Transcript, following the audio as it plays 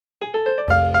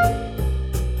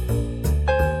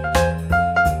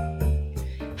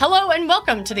and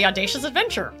welcome to the Audacious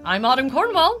Adventure. I'm Autumn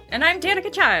Cornwall. And I'm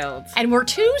Danica Childs. And we're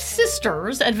two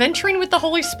sisters adventuring with the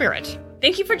Holy Spirit.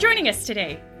 Thank you for joining us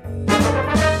today.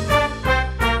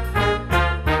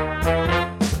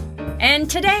 And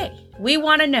today, we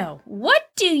want to know, what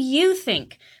do you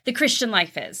think the Christian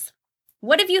life is?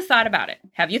 What have you thought about it?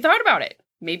 Have you thought about it?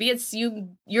 Maybe it's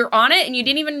you're on it and you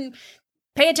didn't even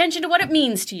pay attention to what it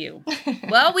means to you.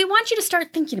 Well, we want you to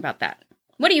start thinking about that.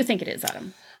 What do you think it is,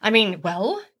 Adam? I mean,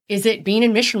 well, is it being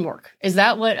in mission work? Is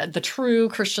that what the true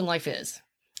Christian life is?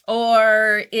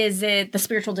 Or is it the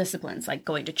spiritual disciplines, like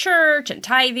going to church and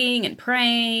tithing and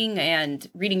praying and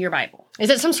reading your Bible? Is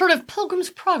it some sort of pilgrim's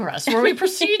progress where we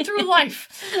proceed through life,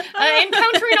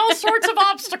 encountering all sorts of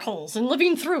obstacles and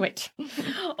living through it?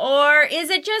 Or is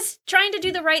it just trying to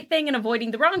do the right thing and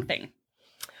avoiding the wrong thing?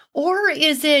 Or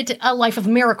is it a life of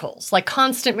miracles, like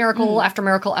constant miracle after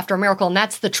miracle after miracle, and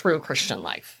that's the true Christian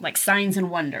life? Like signs and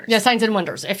wonders. Yeah, signs and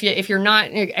wonders. If you're not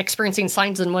experiencing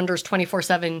signs and wonders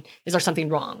 24/7, is there something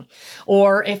wrong?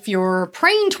 Or if you're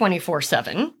praying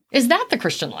 24/7, is that the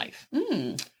Christian life?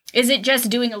 Is it just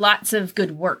doing lots of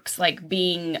good works, like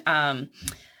being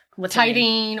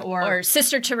tithing or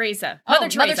Sister Teresa? Mother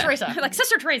Teresa. Like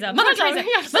Sister Teresa. Mother Teresa.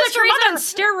 Yeah, Mother Teresa on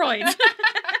steroids.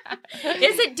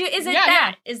 Is it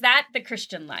that? Yeah. Is that the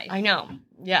Christian life? I know.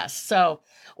 Yes. So,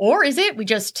 or is it we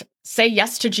just say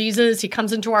yes to Jesus, he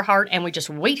comes into our heart, and we just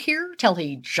wait here till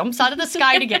he jumps out of the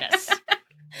sky to get us?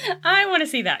 I want to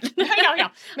see that. Yeah.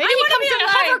 Maybe he comes in a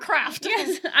hovercraft.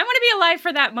 Yes, I want to be alive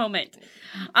for that moment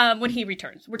when he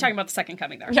returns. We're talking about the second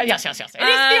coming there. Yeah, yes. It is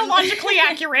theologically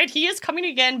accurate. He is coming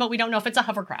again, but we don't know if it's a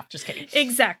hovercraft. Just kidding.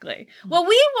 Exactly. Well,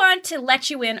 we want to let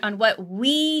you in on what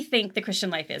we think the Christian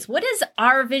life is. What is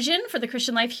our vision for the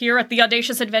Christian life here at the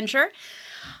Audacious Adventure?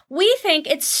 We think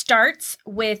it starts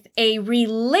with a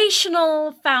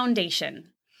relational foundation.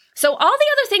 So all the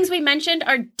other things we mentioned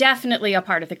are definitely a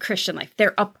part of the Christian life.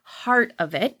 They're a part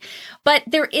of it, but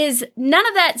there is none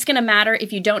of that's going to matter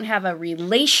if you don't have a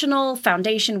relational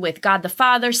foundation with God the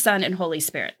Father, Son, and Holy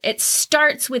Spirit. It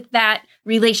starts with that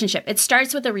relationship. It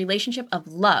starts with a relationship of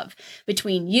love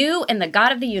between you and the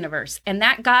God of the universe, and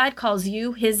that God calls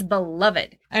you his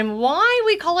beloved. And why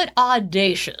we call it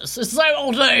audacious? It's so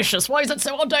audacious. Why is it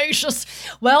so audacious?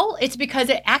 Well, it's because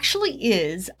it actually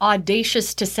is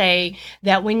audacious to say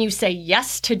that when you say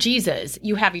yes to Jesus,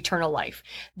 you have eternal life.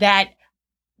 That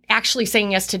actually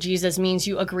saying yes to Jesus means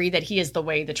you agree that he is the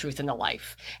way, the truth, and the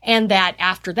life. And that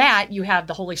after that, you have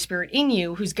the Holy Spirit in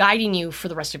you who's guiding you for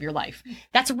the rest of your life.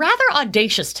 That's rather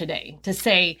audacious today to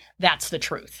say that's the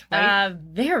truth, right?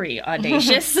 Very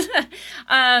audacious.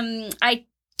 I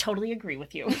totally agree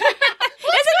with you. Isn't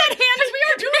that handy? We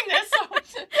are doing this. So I'm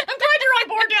glad you're on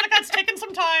board, Danica. It's taken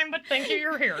some time, but thank you.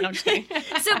 You're here. No, I'm just kidding.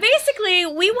 So basically,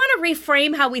 we want to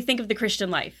reframe how we think of the Christian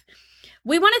life.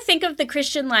 We want to think of the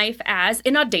Christian life as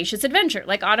an audacious adventure,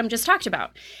 like Autumn just talked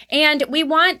about. And we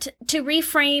want to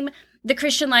reframe the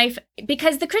Christian life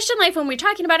because the Christian life, when we're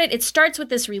talking about it, it starts with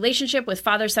this relationship with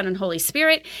Father, Son, and Holy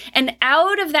Spirit. And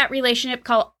out of that relationship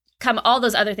come all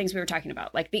those other things we were talking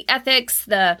about, like the ethics,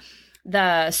 the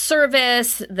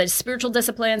service, the spiritual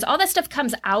disciplines, all that stuff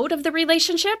comes out of the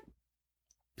relationship.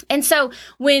 And so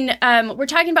when we're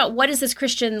talking about what does this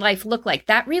Christian life look like,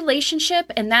 that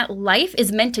relationship and that life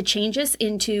is meant to change us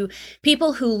into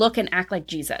people who look and act like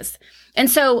Jesus. And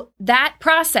so that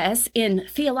process in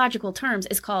theological terms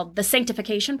is called the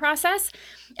sanctification process.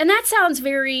 And that sounds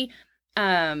very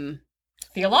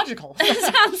theological.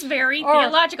 It sounds very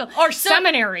theological. Or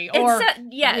seminary. Or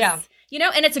yes. Yeah. You know,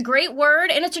 and it's a great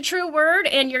word, and it's a true word,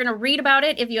 and you're going to read about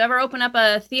it if you ever open up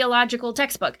a theological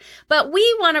textbook. But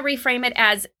we want to reframe it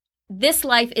as this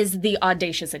life is the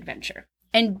audacious adventure.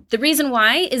 And the reason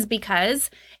why is because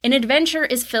an adventure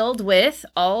is filled with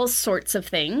all sorts of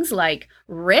things like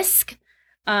risk,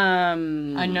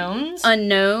 unknowns,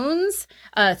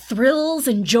 thrills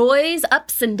and joys,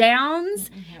 ups and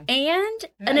downs, and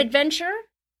an adventure.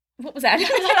 What was that?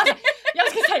 I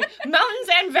was going to say, mountains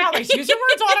and valleys. Use your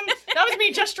words, Autumn. That was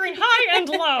me gesturing high and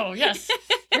low. Yes.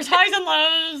 There's highs and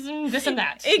lows and this and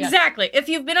that. Exactly. Yes. If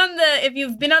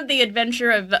you've been on the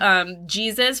adventure of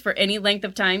Jesus for any length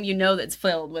of time, you know that's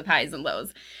filled with highs and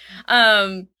lows.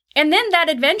 And then that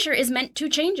adventure is meant to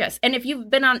change us. And if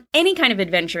you've been on any kind of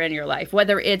adventure in your life,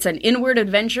 whether it's an inward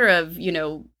adventure of,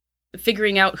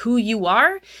 figuring out who you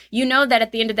are, you know that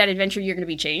at the end of that adventure, you're going to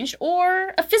be changed.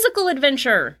 Or a physical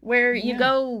adventure where you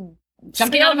go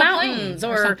jumping scale out of mountains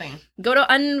or go to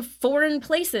unforeign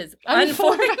places.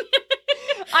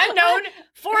 Unknown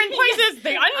foreign places.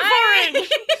 The unforeign.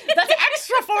 That's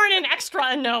extra foreign and extra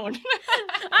unknown.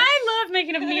 I love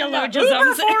making up neologisms.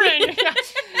 Uber foreign.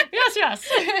 Yes. yes.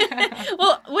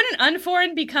 Well, wouldn't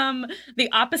unforeign become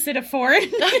the opposite of foreign?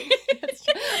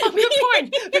 Oh, good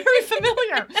point. Very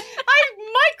familiar. I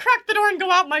might crack the door and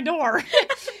go out my door.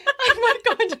 I might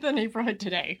go into the neighborhood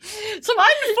today. Some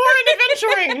unforeign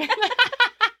adventuring.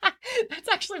 That's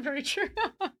actually very true.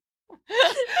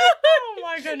 Oh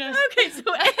my goodness. Okay, so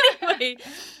anyway,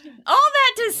 all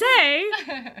that to say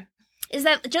is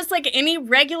that just like any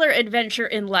regular adventure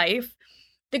in life,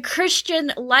 the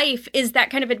Christian life is that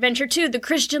kind of adventure too. The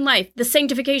Christian life, the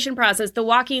sanctification process, the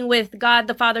walking with God,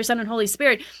 the Father, Son, and Holy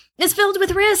Spirit is filled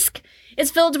with risk.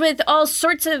 It's filled with all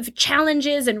sorts of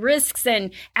challenges and risks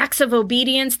and acts of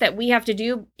obedience that we have to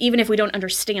do, even if we don't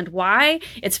understand why.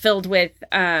 It's filled with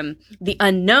the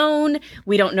unknown.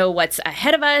 We don't know what's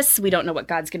ahead of us. We don't know what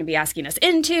God's going to be asking us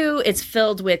into. It's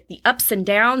filled with the ups and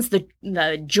downs,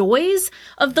 the joys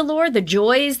of the Lord, the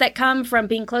joys that come from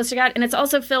being close to God. And it's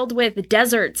also filled with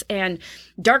deserts and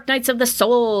dark nights of the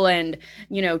soul and,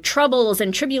 troubles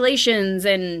and tribulations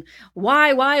and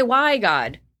why,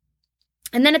 God?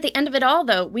 And then at the end of it all,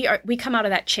 though, we come out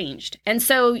of that changed. And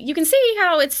so you can see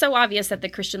how it's so obvious that the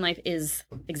Christian life is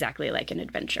exactly like an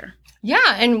adventure.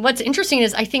 Yeah, and what's interesting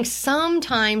is I think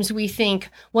sometimes we think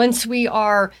once we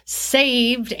are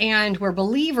saved and we're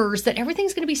believers that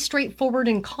everything's going to be straightforward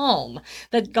and calm,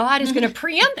 that God is going to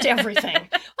preempt everything.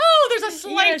 Oh, there's a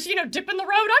slight, dip in the road.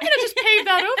 I'm going to just pave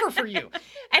that over for you.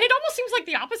 And it almost seems like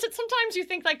the opposite. Sometimes you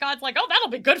think like God's like, oh, that'll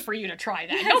be good for you to try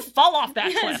that. Go fall off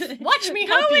that cliff. Watch me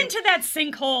help you. Go into that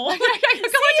sinkhole. Go into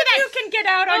that. You can get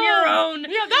out on your own.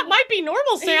 Yeah, that might be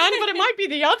normal sand, but it might be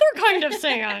the other kind of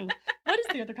sand. What is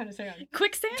the other kind of sand?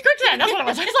 Quicksand? Quicksand, that's what it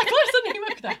was. I was like, what's the name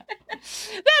of that?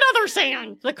 That other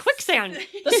sand. The quicksand.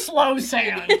 The slow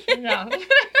sand. Yeah.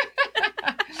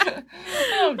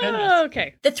 Oh, goodness.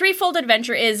 Okay. The threefold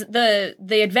adventure is the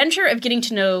adventure of getting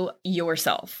to know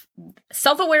yourself.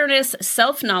 Self-awareness,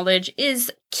 self-knowledge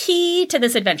is key to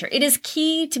this adventure. It is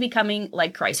key to becoming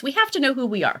like Christ. We have to know who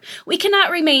we are. We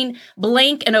cannot remain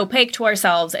blank and opaque to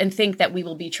ourselves and think that we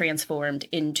will be transformed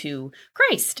into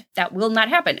Christ. That will not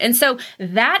happen. And so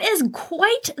that is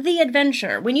quite the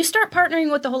adventure. When you start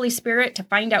partnering with the Holy Spirit to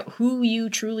find out who you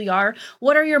truly are,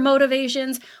 what are your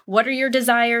motivations? What are your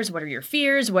desires? What are your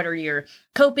fears? What are your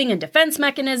coping and defense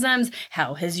mechanisms?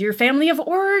 How has your family of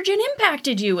origin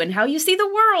impacted you and how you see the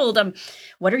world?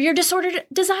 What are your disordered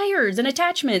desires and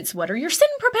attachments? What are your sin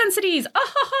propensities?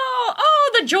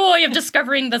 Oh, the joy of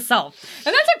discovering the self.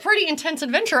 And that's a pretty intense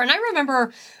adventure. And I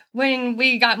remember when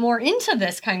we got more into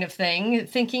this kind of thing,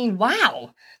 thinking,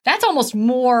 wow, that's almost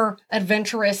more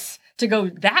adventurous to go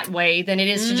that way than it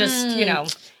is to just,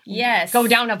 yes, go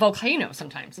down a volcano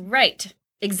sometimes. Right.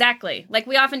 Exactly. Like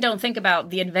we often don't think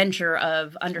about the adventure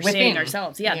of understanding within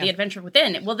ourselves. Yeah, the adventure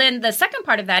within. Well, then the second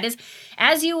part of that is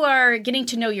as you are getting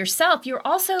to know yourself, you're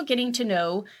also getting to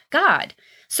know God.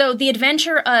 So the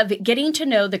adventure of getting to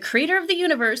know the creator of the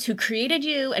universe who created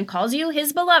you and calls you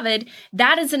his beloved,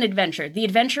 that is an adventure. The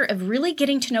adventure of really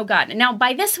getting to know God. And now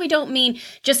by this, we don't mean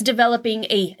just developing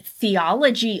a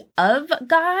theology of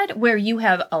God where you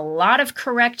have a lot of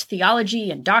correct theology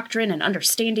and doctrine and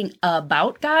understanding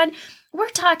about God. We're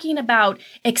talking about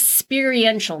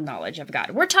experiential knowledge of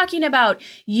God. We're talking about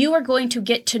you are going to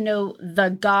get to know the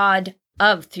God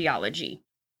of theology.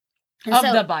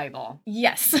 And the Bible.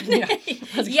 Yes.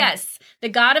 Yes. The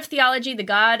God of theology, the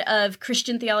God of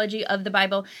Christian theology of the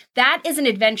Bible, that is an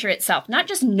adventure itself. Not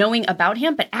just knowing about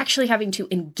him, but actually having to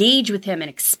engage with him and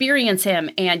experience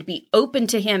him and be open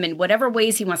to him in whatever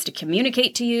ways he wants to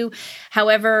communicate to you,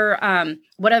 however,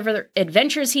 whatever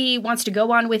adventures he wants to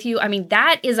go on with you. I mean,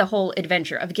 that is a whole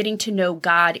adventure of getting to know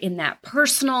God in that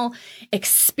personal,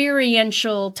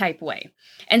 experiential type way.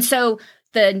 And so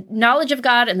the knowledge of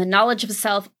God and the knowledge of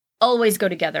self always go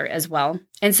together as well.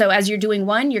 And so as you're doing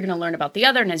one, you're going to learn about the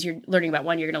other. And as you're learning about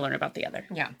one, you're going to learn about the other.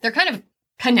 Yeah. They're kind of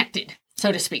connected,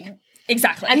 so to speak.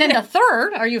 Exactly. And then the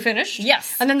third, are you finished?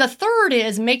 Yes. And then the third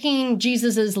is making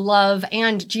Jesus's love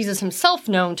and Jesus himself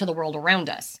known to the world around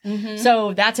us. Mm-hmm.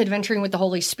 So that's adventuring with the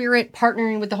Holy Spirit,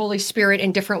 partnering with the Holy Spirit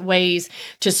in different ways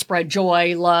to spread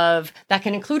joy, love. That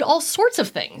can include all sorts of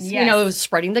things. Yes.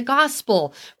 Spreading the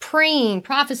gospel, praying,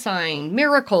 prophesying,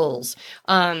 miracles,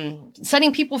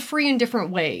 setting people free in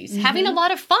different ways, having a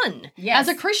lot of fun as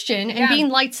a Christian and being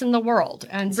lights in the world.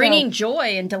 And bringing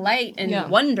joy and delight and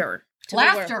wonder.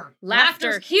 Laughter.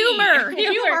 Humor.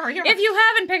 If you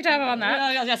haven't picked up on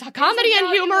that. Yes. Comedy and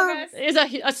humor is a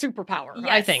superpower, yes,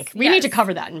 I think. We need to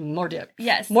cover that in more depth.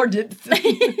 Yes. More depth.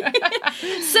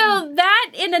 So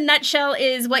that, in a nutshell,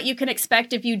 is what you can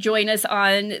expect if you join us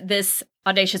on this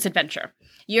audacious adventure.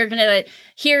 You're going to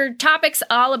hear topics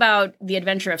all about the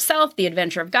adventure of self, the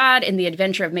adventure of God, and the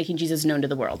adventure of making Jesus known to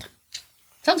the world.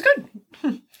 Sounds good.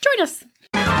 us.